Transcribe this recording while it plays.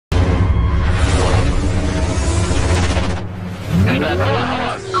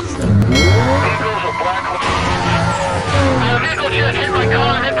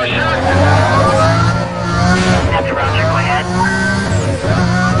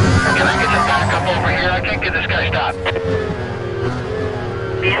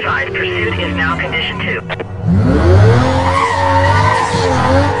now condition 2.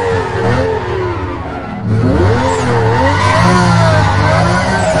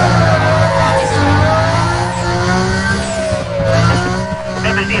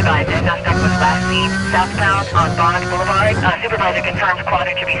 Members be advised, suspect was last seen southbound on Bond Boulevard. Supervisor confirms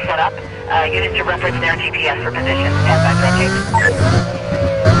quadrant to be set up. Units to reference their GPS for position. Stand by for updates.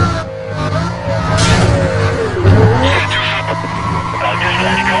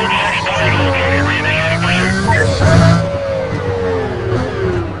 Dispatch code 6 body located. Reinitiating pursuit.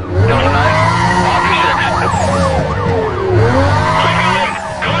 Delta 9, Copy 6. Signaling,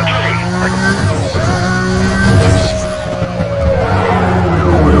 country.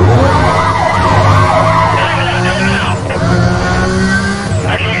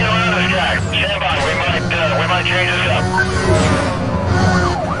 Change this up.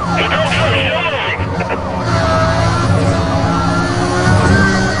 Hey, don't push, still moving.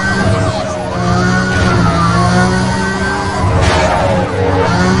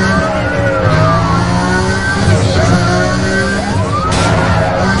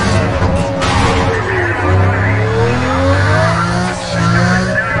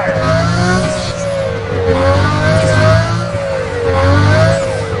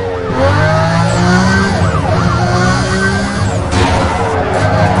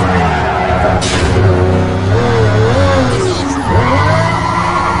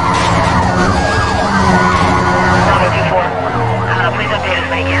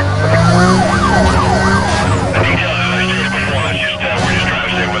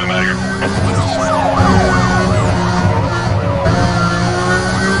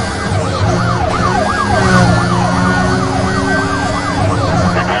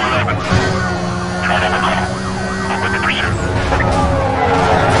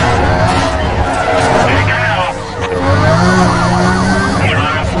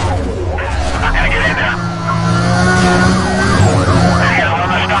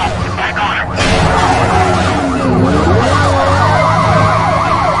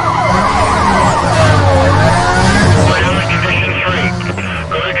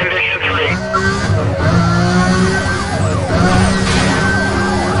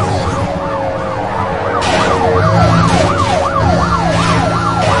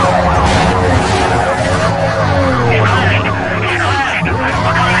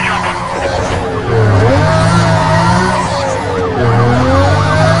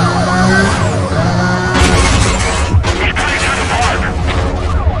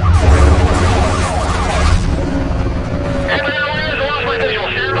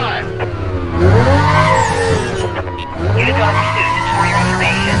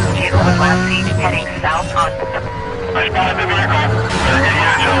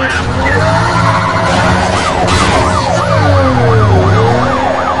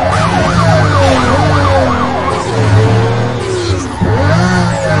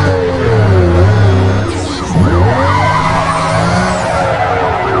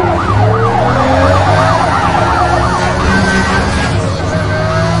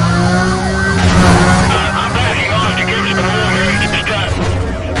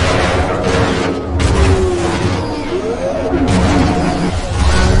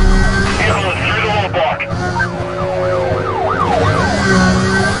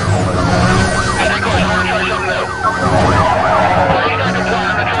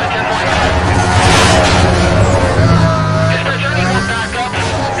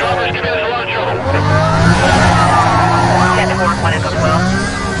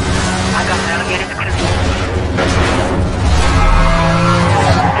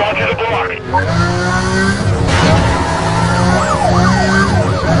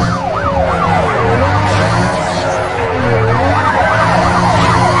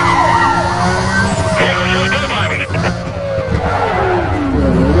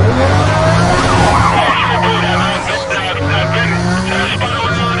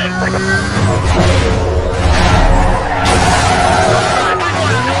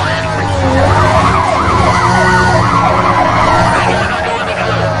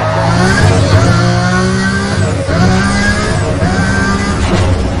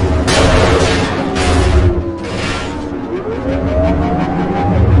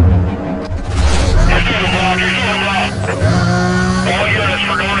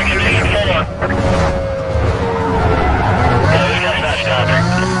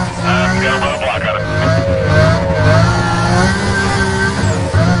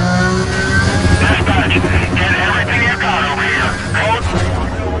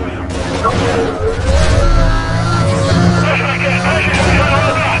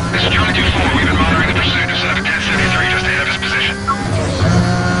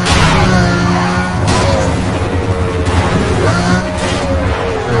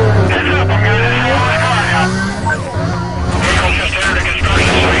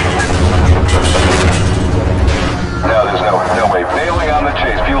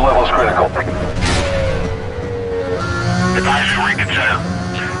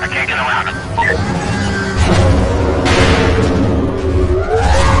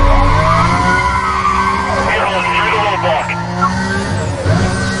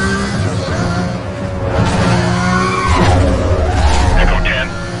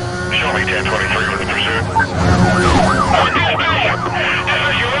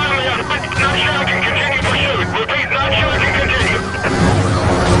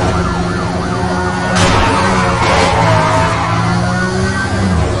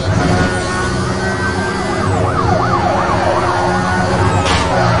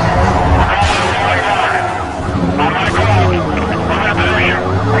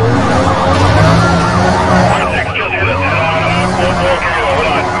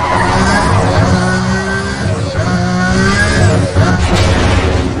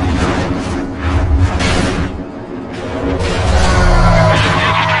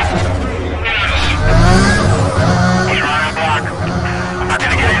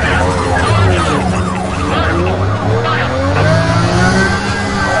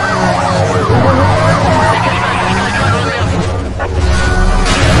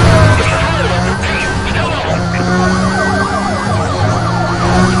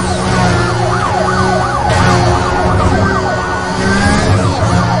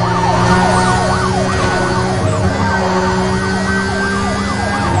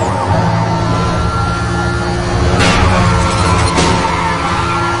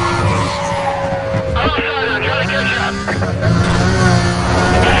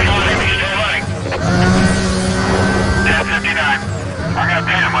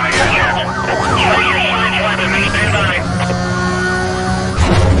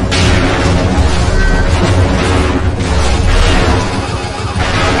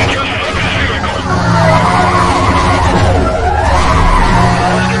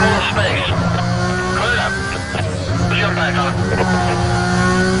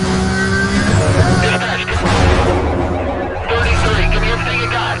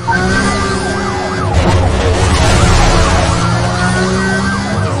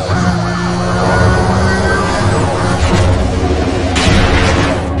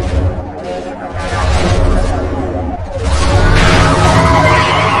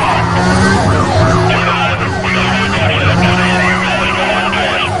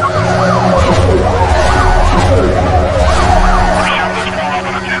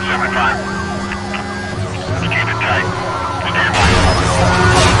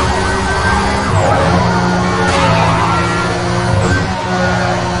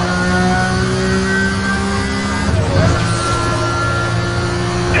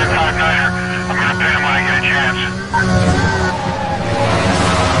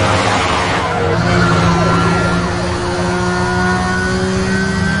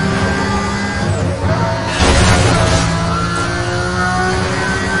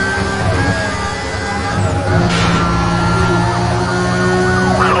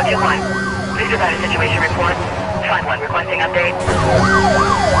 update.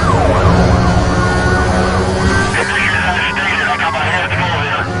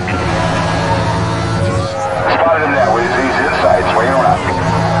 Spotted him there. He's inside, swinging around.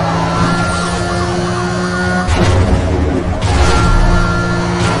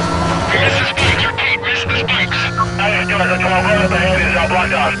 Miss the spikes, repeat, miss the spikes. I just do it. The 12 right up ahead is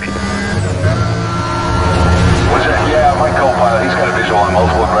blocked off. What's that? Yeah, my co-pilot, he's got a visual on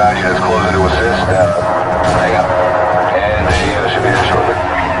multiple ground units closing to assist. Hang up. And they should be here shortly.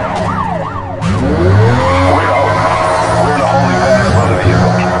 We're in a holding pattern above the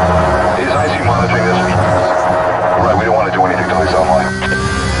vehicle. Is IC monitoring this? Right, we don't want to do anything till he's online.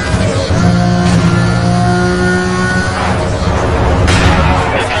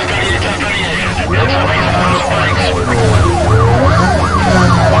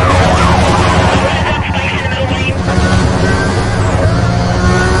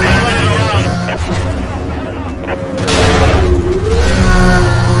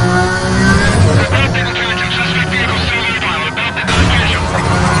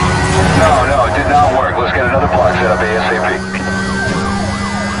 No, it did not work. Let's get another plot set up ASAP.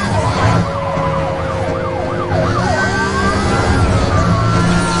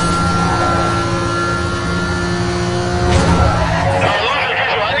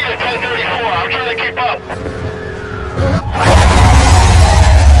 I need a 1034. I'm trying to keep up.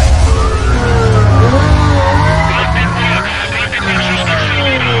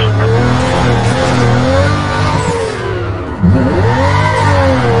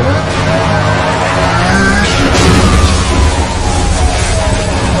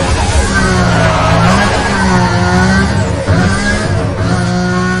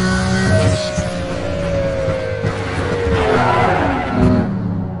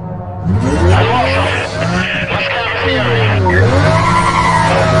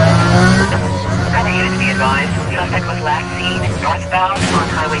 Suspect was last seen northbound on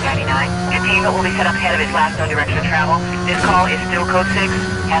Highway 99. Containment will be set up ahead of his last known direction of travel. This call is still code 6.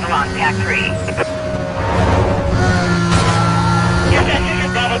 Handle on TAC 3. Dispatch, this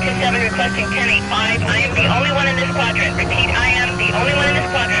is Bravo 27 requesting 1085. I am the only one in this quadrant. Repeat, I am the only one in this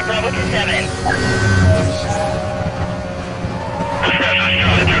quadrant. Bravo 27.